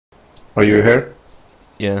Are you here?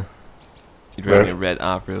 Yeah. You're driving Where? a red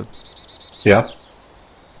off-road. Yeah.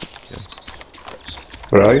 Okay.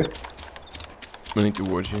 Where are you? Running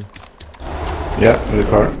towards you. Yeah, in the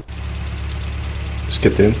car. Just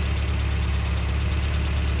get in.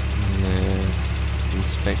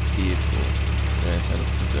 Inspect vehicle. Right, I don't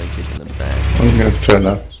think I get in the back. I'm gonna turn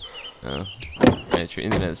now. Oh. Right, your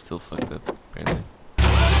internet is still fucked up, apparently.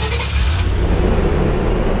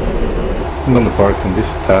 I'm gonna park in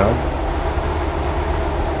this town.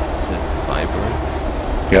 It says fiber.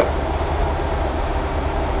 Yeah.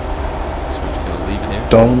 So we're just gonna leave it there.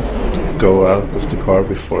 Don't go out of the car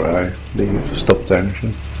before I leave. Stop the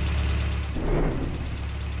engine.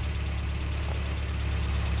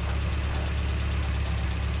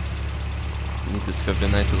 You need to discover a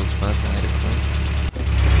nice little spot to hide a car.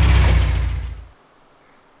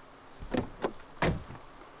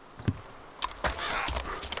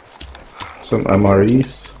 Some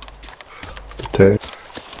MREs. Okay.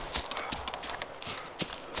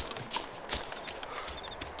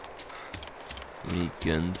 Need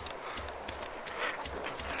guns.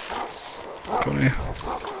 Come here.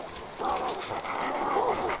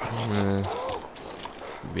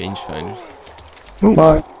 Rangefinders. Oh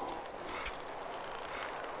my.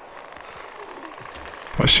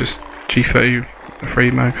 That's just G30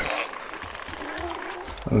 free mag.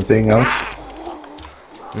 Anything else?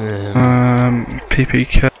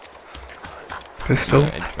 PPK pistol.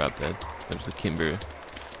 Yeah, I dropped that. There's a Kimber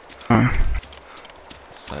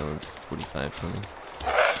Silence 45 something.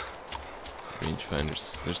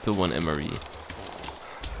 Rangefinders. There's still one MRE.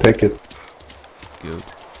 Take it. Good.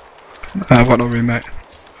 I've got no room, mate.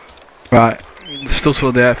 Right, still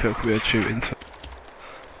toward the airfield we were shooting. So.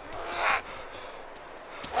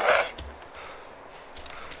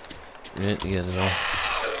 Right, you got it all.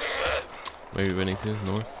 Where are you running to?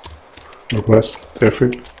 North? Northwest,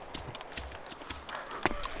 airfield.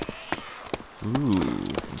 Ooh,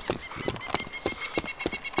 M16.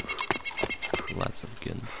 Lots of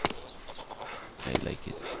guns. I like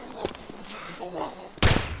it.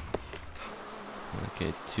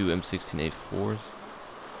 Okay, 2 M16A4s.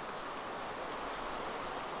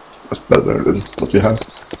 That's better than what you have.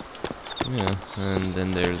 Yeah, and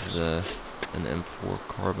then there's an M4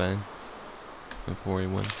 carbine.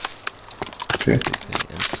 M4A1. Okay.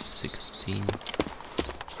 M16.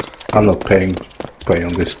 I'm not paying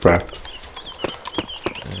on this crap.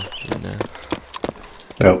 You know,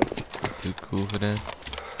 No. too cool for that.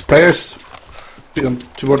 Players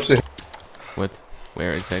towards the What?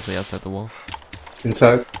 Where exactly outside the wall?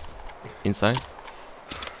 inside. Inside?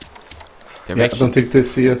 Yeah, I Directions? don't think they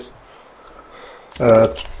see us.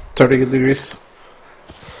 30 degrees.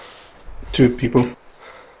 2 people.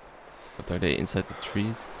 What are they, inside the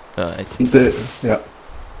trees? I see. Yeah.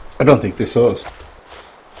 I don't think they saw us.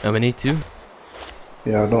 Oh, we need 2?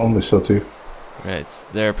 Yeah, I only saw 2. Right,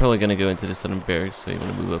 they're probably gonna go into the southern barracks, so you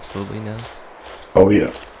wanna move up slowly now? Oh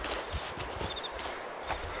yeah.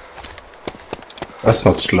 That's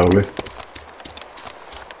not slowly.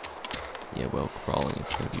 Yeah, well, crawling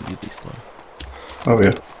is gonna be really slow. Oh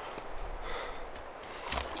yeah.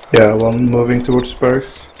 Yeah, one moving towards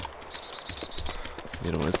barracks. The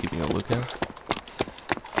other one is keeping a lookout.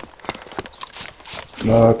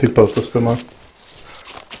 No, till both of them are.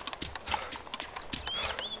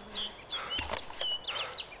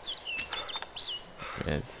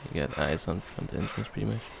 Right, you got eyes on front entrance pretty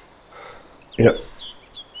much. Yeah.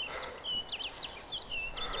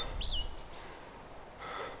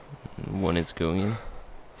 One is going in.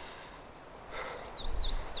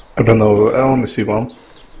 I don't know, I only see one.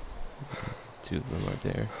 2 of them are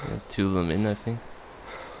there. Yeah, 2 of them in, I think.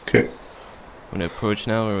 Okay. Wanna approach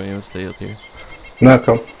now, or wanna stay up here? Now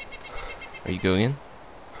come. Are you going in?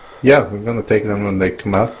 Yeah, we're gonna take them when they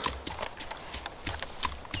come out.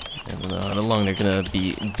 I don't know how long they're gonna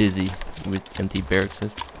be busy with empty barracks.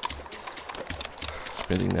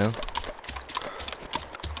 Sprinting now.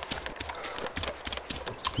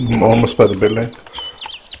 I'm almost by the building.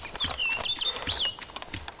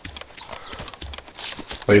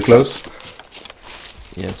 Are you close?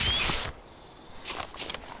 Yes.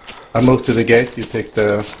 I move to the gate, you take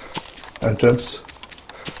the entrance.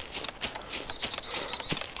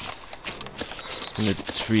 In the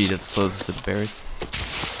tree that's closest to the barracks.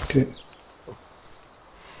 Okay.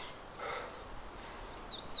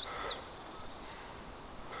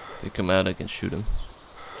 If they come out, I can shoot them.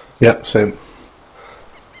 Yeah, same.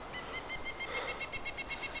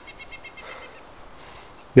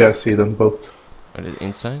 Yeah, I see them both. Are they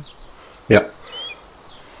inside? Yeah.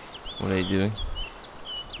 What are they doing?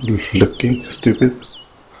 Looking stupid.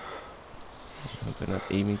 I hope they're not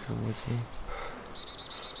aiming towards me.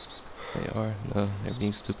 They are. No, they're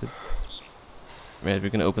being stupid. Right, we're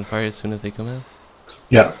gonna open fire as soon as they come out.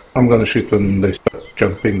 Yeah, I'm gonna shoot when they start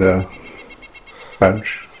jumping the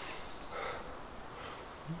bench.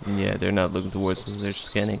 Yeah, they're not looking towards us, they're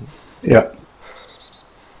scanning. Yeah.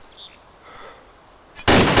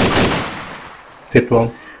 Hit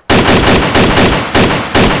one.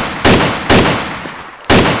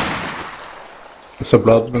 There's a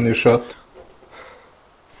blood when you shot.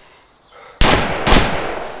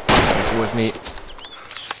 Towards me.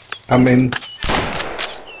 I'm in.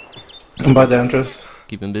 I'm by the entrance.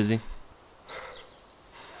 Keep him busy.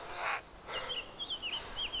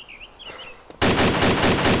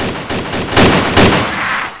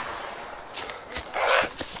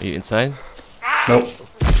 Are you inside? Nope.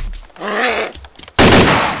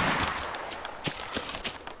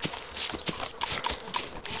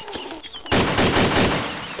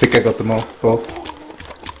 Think I got them all. Both.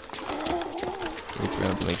 Look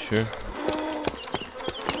around to make sure.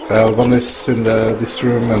 One is in this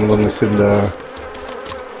room and one is in the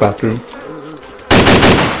bathroom.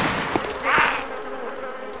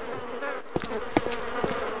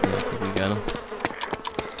 Yeah, I think we got him.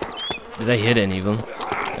 Did I hit any of them?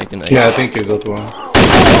 Yeah, I think you got one.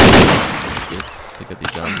 That's good. Let's look at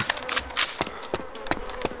these zombies.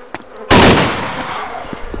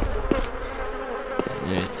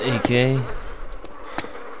 Yeah, AK.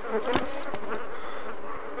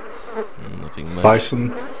 Nothing much. Bison.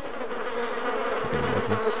 Freaking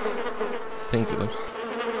weapons. Painkillers.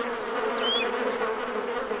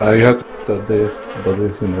 You have the body,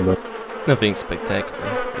 you know that. Nothing spectacular.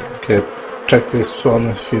 Okay, check this one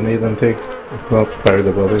if you need anything. If not, bury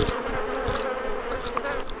the body.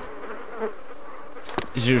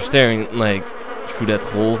 You were staring like through that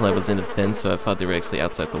hole that was in the fence, so I thought they were actually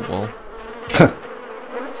outside the wall.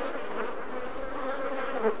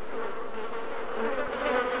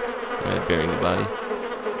 Right, burying the body.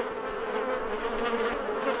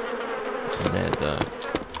 And then,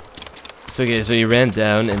 so okay, so you ran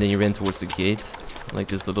down and then you ran towards the gate, like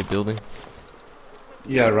this little building.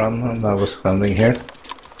 Yeah, I ran and I was standing here.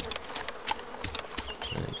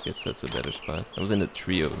 I guess that's a better spot. I was in a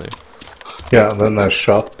tree over there. Yeah, and then I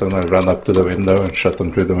shot and I ran up to the window and shot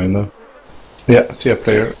them through the window. Yeah, see a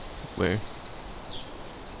player Where?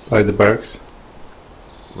 by the barracks.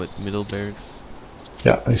 What, middle barracks?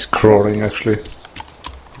 Yeah, he's crawling actually.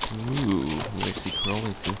 Ooh, where's he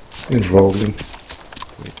crawling to? He's rolling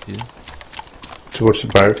Where to? towards the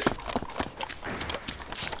barracks.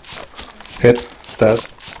 Hit, dead.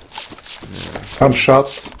 Yeah. I'm shot.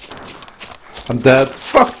 I'm dead.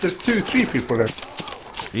 Fuck, there's 3 people there.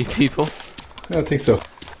 3 people? Yeah, I think so.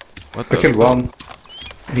 What I the killed fuck? one.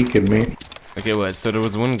 He killed me. Okay, what? So there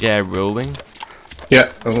was one guy rolling?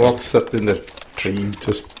 Yeah, and one stepped in the tree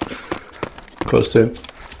just close to him.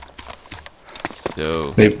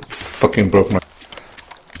 So He fucking broke my...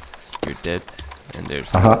 you're dead, and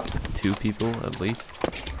there's 2 people at least.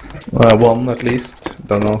 One at least.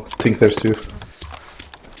 Don't know. Think there's 2.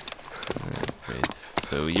 Great.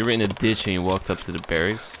 So you were in a ditch and you walked up to the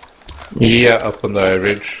barracks. Yeah, up on the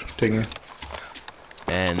ridge thingy.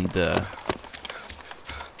 And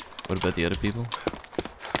what about the other people?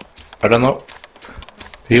 I don't know.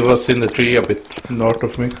 He was in the tree a bit north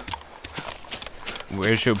of me.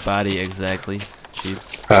 Where's your body exactly,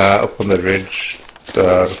 Chiefs? Up on the ridge.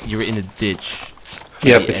 You were in a ditch.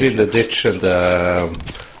 Yeah, the between the ditch and the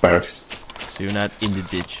barracks. So you're not in the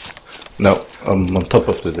ditch. No, I'm on top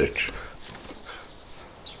of the ditch.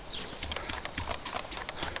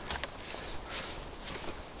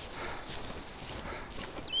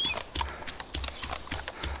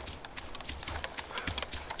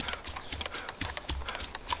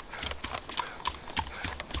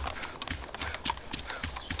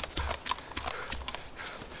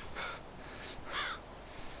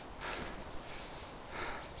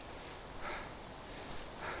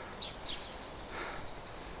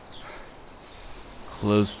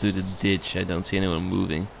 Close to the ditch, I don't see anyone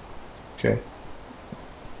moving. Okay.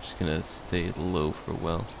 Just gonna stay low for a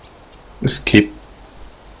while. Just keep...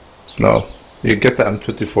 No. You get the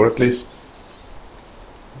M24 at least.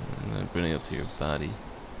 I'm not running up to your body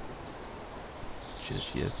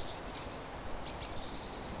just yet.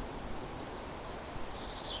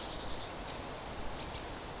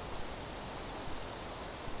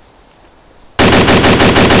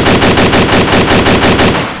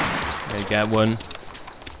 I got one.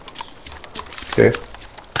 Okay.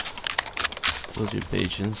 Told you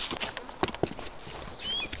patience.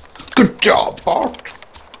 Good job, Bart.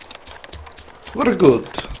 Very good.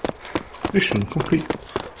 Mission complete.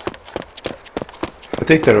 I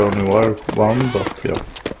think there only were one, but yeah.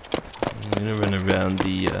 I'm gonna run around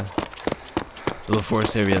the Little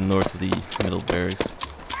forest area north of the middle barracks.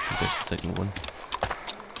 So there's the second one.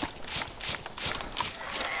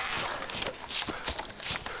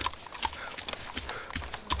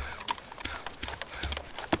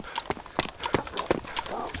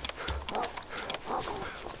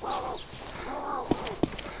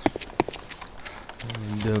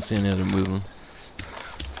 Don't see any other movement.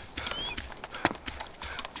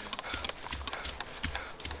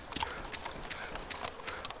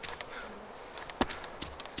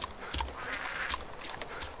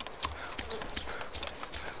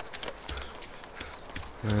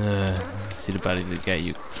 See the body of the guy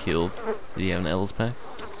you killed? Did he have an L's pack?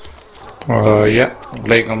 Yeah,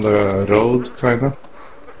 laying on the road, kinda.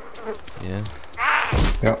 Yeah.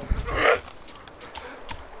 Yeah.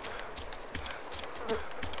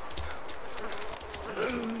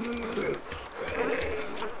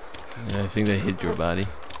 Yeah, I think they hit your body.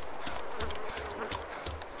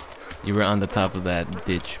 You were on the top of that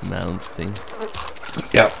ditch mound thing.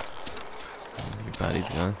 Yeah. Your body's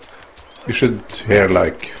gone. You should hear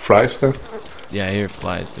like flies there. Yeah, I hear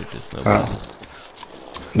flies, there's just no body.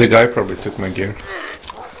 The guy probably took my gear.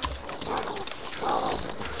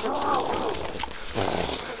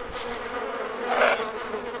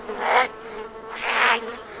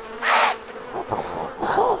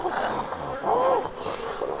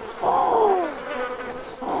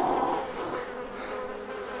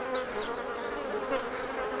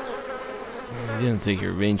 You didn't take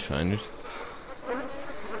your rangefinders.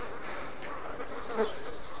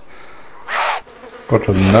 Got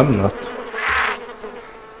a numbnut.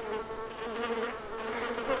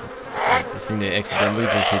 Do you think they accidentally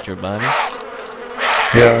just hit your body?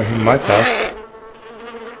 Yeah, he might have.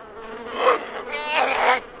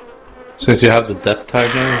 Since you have the death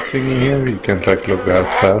timer thingy here, you can like look out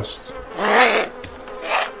fast.